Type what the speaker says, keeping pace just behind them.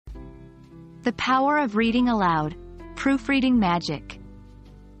The Power of Reading Aloud, Proofreading Magic.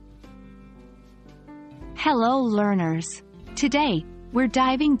 Hello learners! Today, we're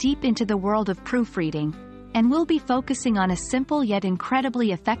diving deep into the world of proofreading, and we'll be focusing on a simple yet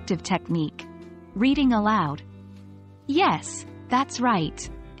incredibly effective technique: reading aloud. Yes, that's right.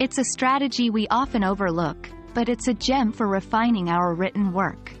 It's a strategy we often overlook, but it's a gem for refining our written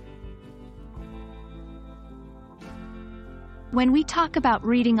work. When we talk about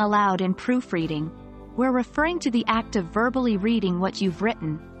reading aloud in proofreading, we're referring to the act of verbally reading what you've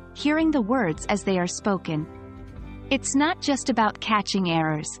written, hearing the words as they are spoken. It's not just about catching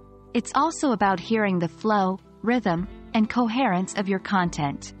errors, it's also about hearing the flow, rhythm, and coherence of your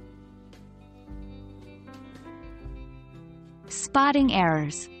content. Spotting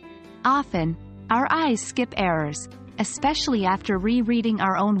errors. Often, our eyes skip errors, especially after rereading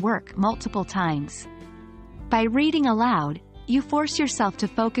our own work multiple times. By reading aloud, you force yourself to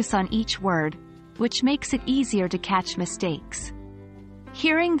focus on each word, which makes it easier to catch mistakes.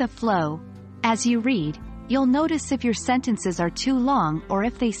 Hearing the flow. As you read, you'll notice if your sentences are too long or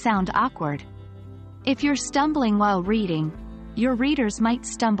if they sound awkward. If you're stumbling while reading, your readers might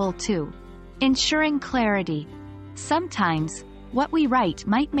stumble too. Ensuring clarity. Sometimes, what we write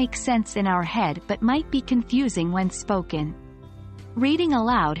might make sense in our head but might be confusing when spoken. Reading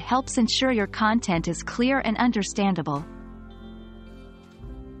aloud helps ensure your content is clear and understandable.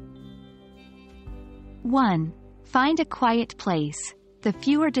 1. Find a quiet place. The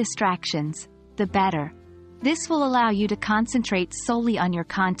fewer distractions, the better. This will allow you to concentrate solely on your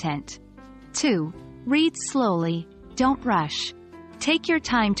content. 2. Read slowly, don't rush. Take your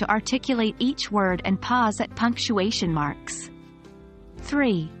time to articulate each word and pause at punctuation marks.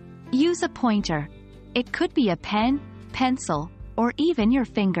 3. Use a pointer. It could be a pen, pencil, or even your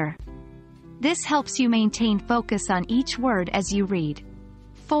finger. This helps you maintain focus on each word as you read.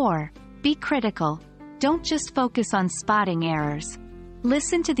 4. Be critical. Don't just focus on spotting errors.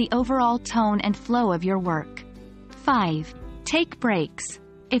 Listen to the overall tone and flow of your work. 5. Take breaks.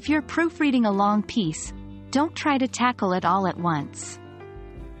 If you're proofreading a long piece, don't try to tackle it all at once.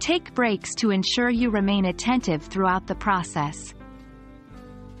 Take breaks to ensure you remain attentive throughout the process.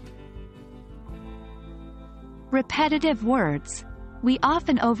 Repetitive words. We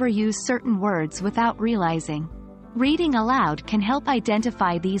often overuse certain words without realizing. Reading aloud can help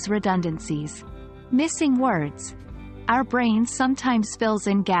identify these redundancies. Missing words. Our brain sometimes fills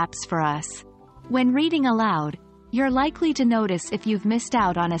in gaps for us. When reading aloud, you're likely to notice if you've missed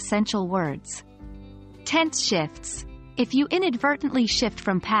out on essential words. Tense shifts. If you inadvertently shift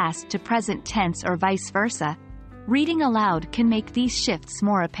from past to present tense or vice versa, reading aloud can make these shifts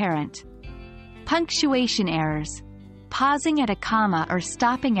more apparent. Punctuation errors. Pausing at a comma or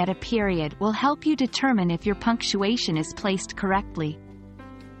stopping at a period will help you determine if your punctuation is placed correctly.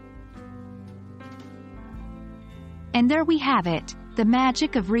 And there we have it, the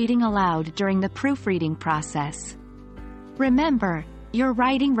magic of reading aloud during the proofreading process. Remember, your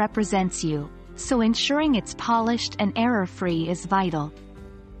writing represents you, so ensuring it's polished and error-free is vital.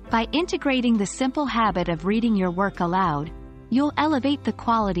 By integrating the simple habit of reading your work aloud, you'll elevate the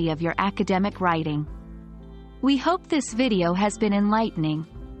quality of your academic writing. We hope this video has been enlightening,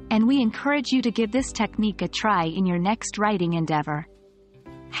 and we encourage you to give this technique a try in your next writing endeavor.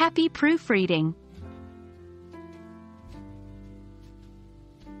 Happy proofreading!